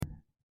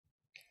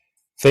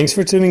Thanks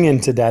for tuning in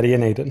to Daddy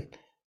and Aiden.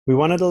 We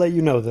wanted to let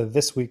you know that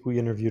this week we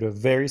interviewed a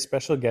very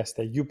special guest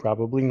that you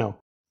probably know.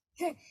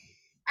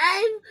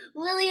 I'm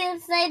really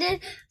excited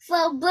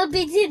for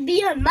Blippi to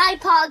be on my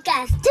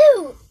podcast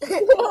too.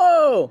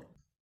 Whoa!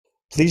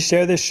 Please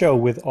share this show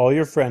with all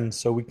your friends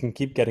so we can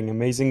keep getting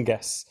amazing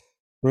guests.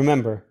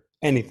 Remember,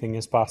 anything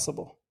is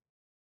possible.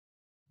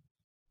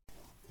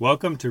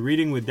 Welcome to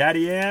Reading with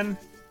Daddy and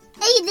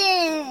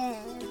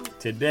Aiden!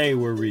 Today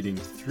we're reading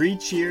 3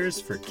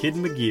 Cheers for Kid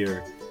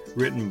McGear,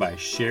 written by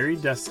Sherri,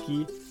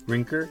 Duskey,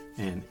 Rinker,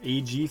 and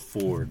A.G.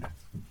 Ford.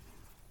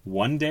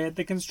 One day at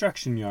the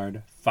construction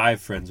yard,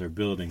 5 friends are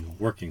building,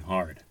 working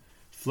hard.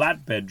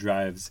 Flatbed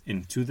drives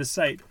into the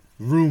site.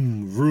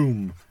 Vroom,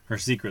 vroom. Her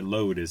secret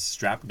load is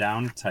strapped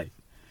down tight.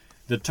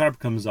 The tarp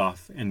comes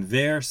off, and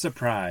there,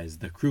 surprise,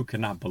 the crew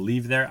cannot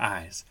believe their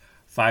eyes.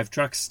 5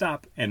 trucks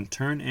stop and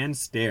turn and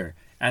stare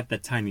at the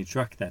tiny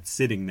truck that's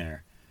sitting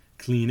there.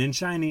 Clean and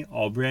shiny,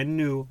 all brand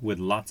new, with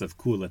lots of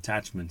cool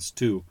attachments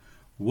too.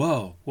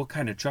 Whoa, what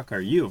kind of truck are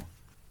you?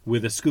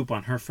 With a scoop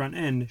on her front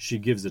end, she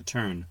gives a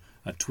turn,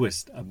 a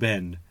twist, a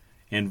bend,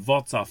 and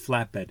vaults off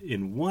flatbed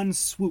in one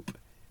swoop.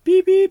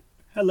 Beep, beep.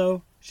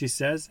 Hello, she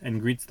says, and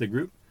greets the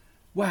group.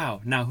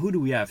 Wow, now who do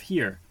we have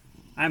here?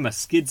 I'm a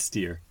skid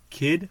steer,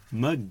 Kid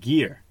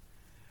McGear.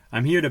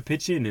 I'm here to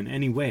pitch in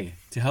any way,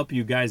 to help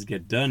you guys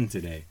get done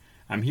today.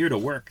 I'm here to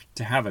work,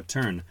 to have a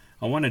turn.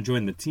 I want to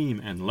join the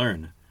team and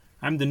learn.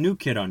 I'm the new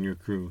kid on your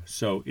crew,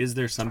 so is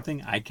there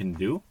something I can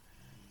do?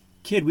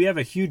 Kid, we have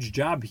a huge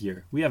job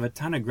here. We have a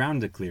ton of ground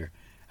to clear.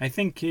 I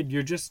think, Kid,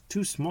 you're just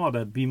too small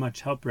to be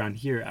much help around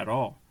here at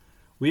all.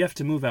 We have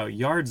to move out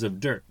yards of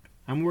dirt.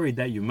 I'm worried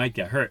that you might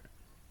get hurt.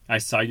 I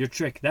saw your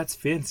trick. That's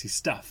fancy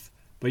stuff.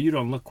 But you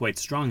don't look quite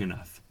strong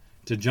enough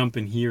to jump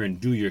in here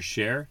and do your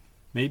share.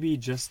 Maybe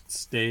just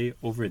stay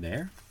over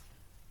there?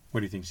 What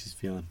do you think she's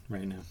feeling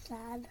right now?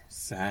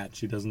 Sad.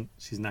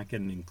 She's not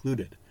getting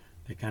included.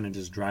 They kind of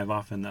just drive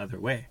off in the other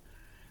way.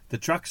 The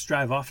trucks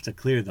drive off to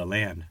clear the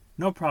land.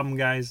 No problem,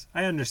 guys.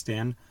 I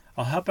understand.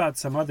 I'll help out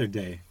some other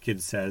day,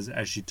 Kid says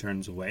as she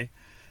turns away.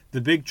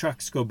 The big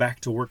trucks go back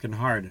to working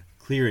hard,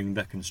 clearing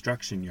the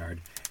construction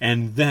yard.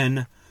 And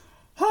then,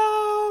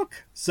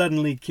 honk!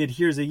 Suddenly, Kid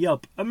hears a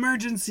yelp.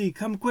 Emergency!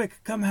 Come quick!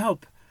 Come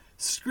help!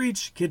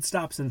 Screech! Kid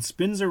stops and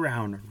spins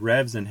around,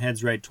 revs and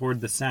heads right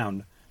toward the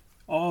sound.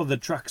 All the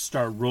trucks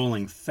start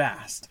rolling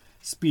fast,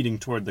 speeding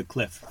toward the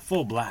cliff,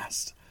 full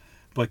blast.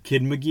 But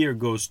Kid McGear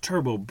goes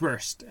turbo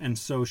burst, and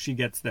so she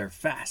gets there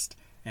fast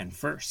and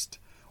first.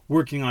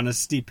 Working on a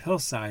steep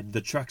hillside,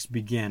 the trucks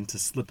began to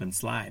slip and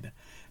slide.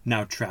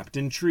 Now trapped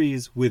in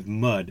trees with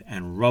mud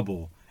and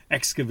rubble.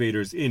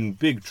 Excavators in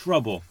big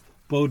trouble.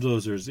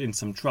 Bulldozers in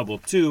some trouble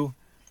too.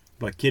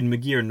 But Kid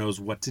McGear knows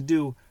what to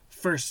do.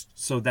 First,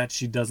 so that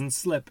she doesn't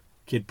slip,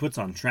 Kid puts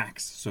on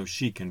tracks so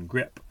she can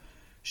grip.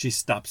 She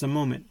stops a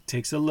moment,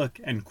 takes a look,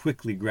 and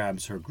quickly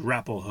grabs her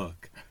grapple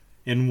hook.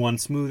 In one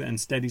smooth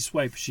and steady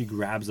swipe, she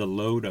grabs a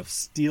load of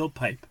steel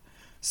pipe.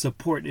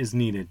 Support is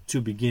needed to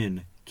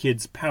begin.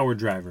 Kid's power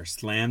driver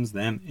slams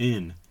them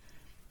in.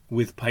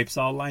 With pipes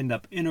all lined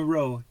up in a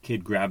row,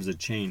 Kid grabs a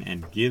chain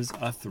and gives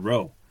a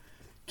throw.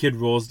 Kid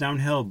rolls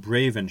downhill,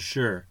 brave and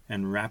sure,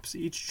 and wraps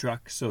each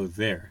truck so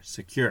they're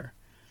secure.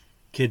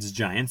 Kid's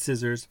giant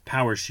scissors,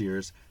 power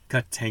shears,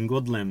 cut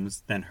tangled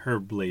limbs, then her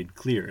blade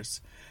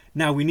clears.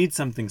 Now we need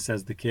something,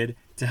 says the kid,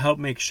 to help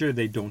make sure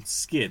they don't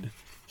skid.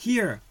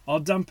 Here, I'll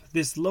dump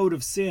this load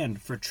of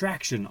sand for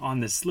traction on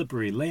this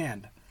slippery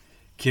land.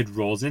 Kid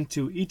rolls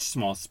into each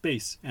small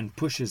space and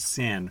pushes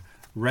sand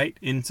right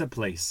into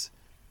place.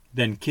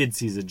 Then Kid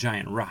sees a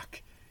giant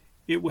rock.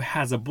 It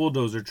has a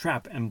bulldozer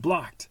trap and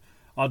blocked.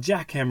 I'll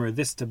jackhammer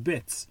this to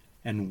bits,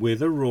 and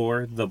with a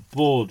roar the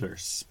boulder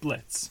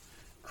splits.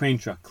 Crane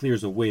truck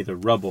clears away the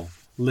rubble,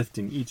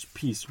 lifting each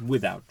piece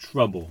without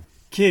trouble.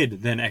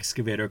 Kid, then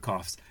excavator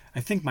coughs. I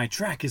think my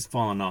track is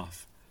fallen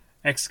off.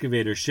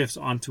 Excavator shifts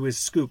onto his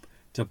scoop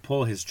to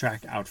pull his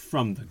track out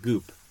from the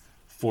goop.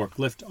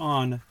 Forklift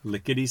on,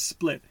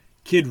 lickety-split,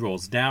 Kid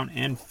rolls down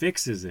and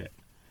fixes it.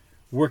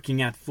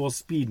 Working at full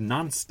speed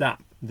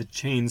non-stop, the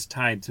chains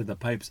tied to the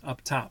pipes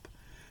up top.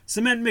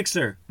 Cement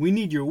mixer, we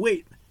need your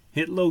weight.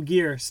 Hit low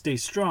gear, stay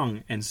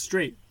strong and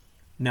straight.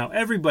 Now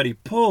everybody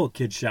pull,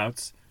 Kid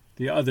shouts.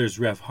 The others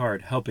rev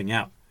hard, helping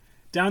out.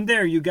 Down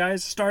there, you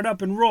guys, start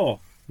up and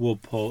roll. We'll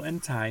pull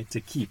and tie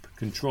to keep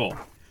control.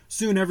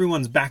 Soon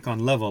everyone's back on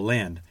level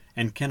land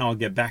and can all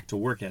get back to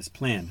work as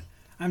planned.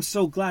 I'm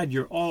so glad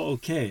you're all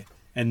okay.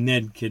 And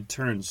Ned Kid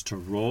turns to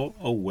roll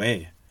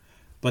away.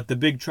 But the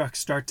big trucks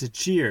start to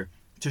cheer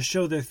to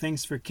show their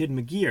thanks for Kid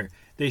McGear.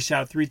 They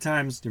shout 3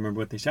 times. Do you remember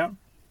what they shout?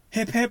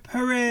 Hip, hip,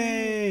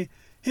 hooray!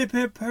 Hip,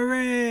 hip,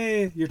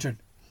 hooray! Your turn.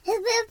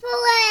 Hip hip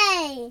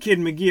hooray! Kid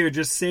McGear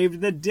just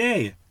saved the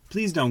day.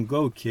 Please don't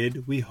go,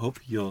 Kid. We hope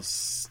you'll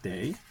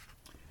stay.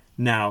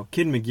 Now,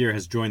 Kid McGear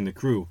has joined the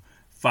crew.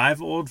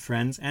 5 old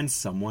friends and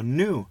someone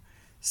new.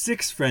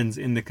 6 friends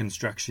in the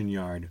construction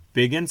yard,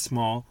 big and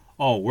small,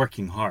 all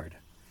working hard.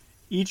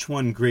 Each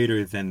one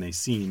greater than they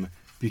seem,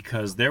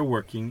 because they're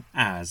working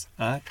as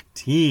a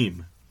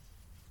team.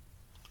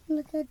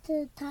 Look at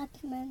the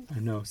attachments. I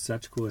know,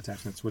 such cool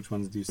attachments. Which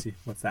ones do you see?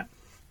 What's that?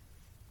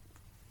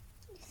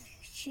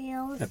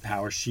 Shield. The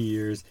power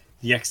shears,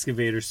 the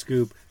excavator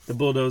scoop, the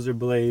bulldozer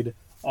blade,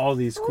 all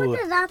these cool... What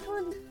is that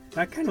one?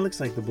 That kind of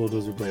looks like the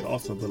bulldozer blade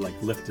also, but like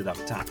lifted up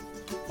top.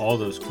 All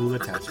those cool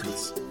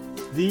attachments.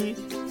 The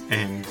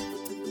end.